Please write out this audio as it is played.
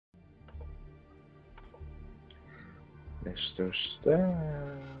Mr. Stealth.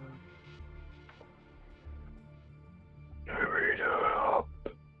 Hurry up.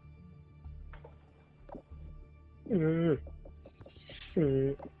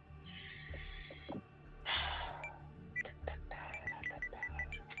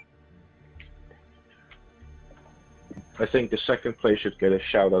 I think the second place should get a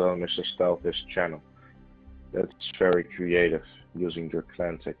shout out on Mr. Stealth's channel. That's very creative, using your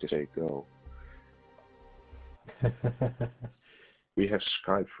clan tech to say go. We have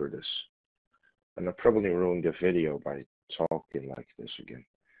Skype for this. And I probably ruined the video by talking like this again.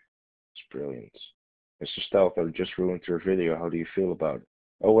 It's brilliant. Mr. Stealth, I just ruined your video. How do you feel about it?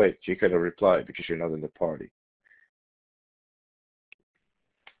 Oh wait, you gotta reply because you're not in the party.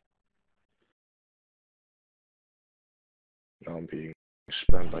 Now I'm being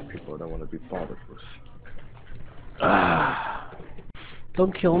spammed by people I don't want to be bothered with.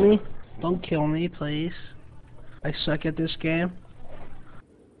 Don't kill me. Don't kill me, please. I suck at this game.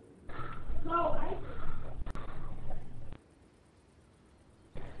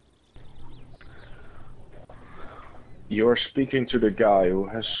 You're speaking to the guy who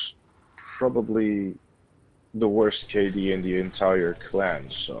has probably the worst KD in the entire clan,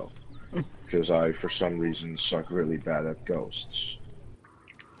 so... Because I, for some reason, suck really bad at ghosts.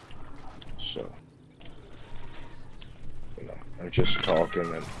 So... You know, I'm just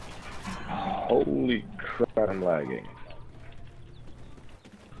talking and... Holy crap, I'm lagging.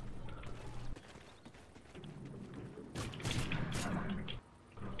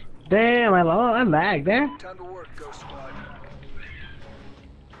 Damn, I lagged there. Time to work, Ghost Squad.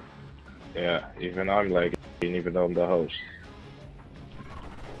 Yeah, even I'm lagging, even though I'm the host.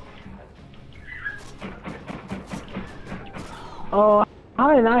 Oh,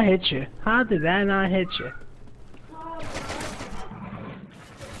 how did I hit you? How did that not hit you?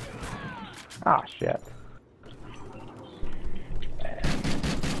 Ah, shit.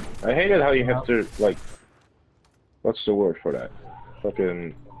 I hated how you have to, like... What's the word for that?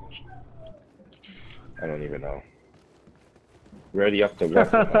 Fucking... I don't even know. Ready up the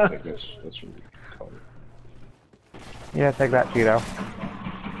weapon, I think that's what we call it. Yeah, take that, Cheeto.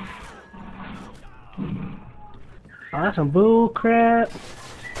 Oh, that's some bull crap.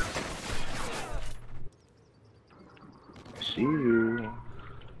 I see you.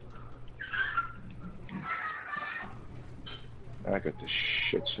 I got this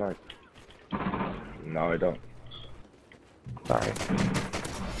shit sniper. No, I don't. Sorry.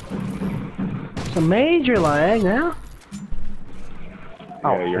 It's a major lag now.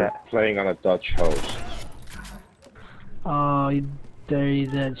 Oh, Yeah, you're shit. playing on a Dutch host. Oh, you dirty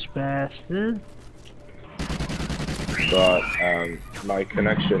Dutch bastard. But my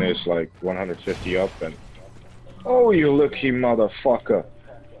connection is like 150 up and... Oh, you lucky motherfucker.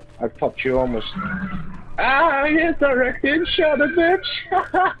 I popped you almost... Ah, you directed shot, a bitch!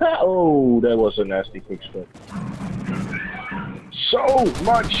 Oh, that was a nasty quick step. So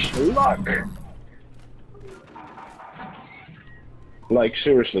much luck! Like,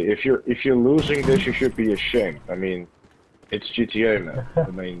 seriously, if you're losing this, you should be ashamed. I mean, it's GTA, man.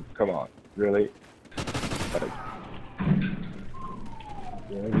 I mean, come on. Really? Like,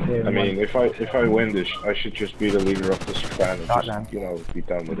 I mean, if I win this, I should just be the leader of this clan and just, you know, be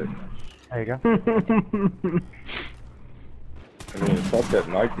done with it. There you go. I mean, fuck that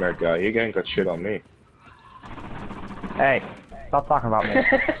nightmare guy. He ain't got shit on me. Hey, stop talking about me.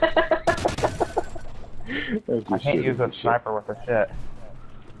 I can't use a sniper with a shit.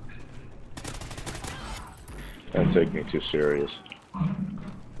 Don't take me too serious.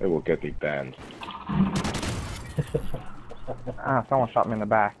 It will get me banned. Ah, someone shot me in the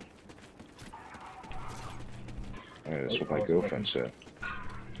back. Yeah, that's what my girlfriend said.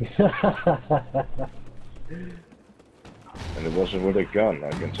 And it wasn't with a gun, I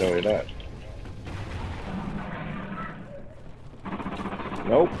can tell you that.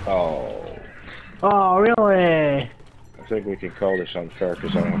 Nope. Oh. Oh, really? I think we can call this unfair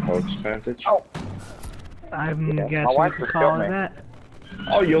because I don't have host advantage. Oh. I'm Yeah, guessing my wife you could just call killed it me. that.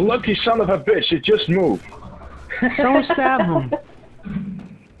 Oh, you lucky son of a bitch, it just moved. Don't stab him.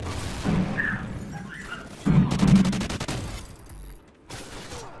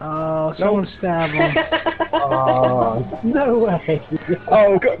 Oh, someone stab him. Oh, no way.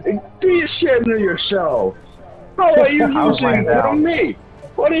 Oh, God, be ashamed of yourself. How are you I was losing laying down. from me?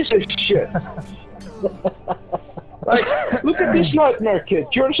 What is this shit? Like, look at this nightmare kid.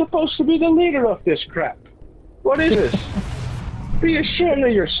 You're supposed to be the leader of this crap. What is this? Be ashamed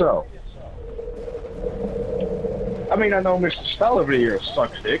of yourself. I mean, I know Mr. Stealth over here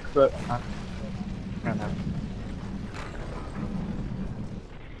sucks dick, but...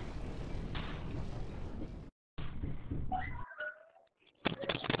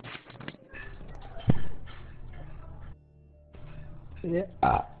 Yeah.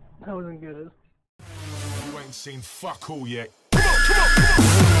 That wasn't good. You ain't seen fuck all yet. Come on, come on,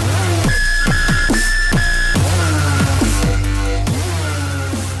 come on!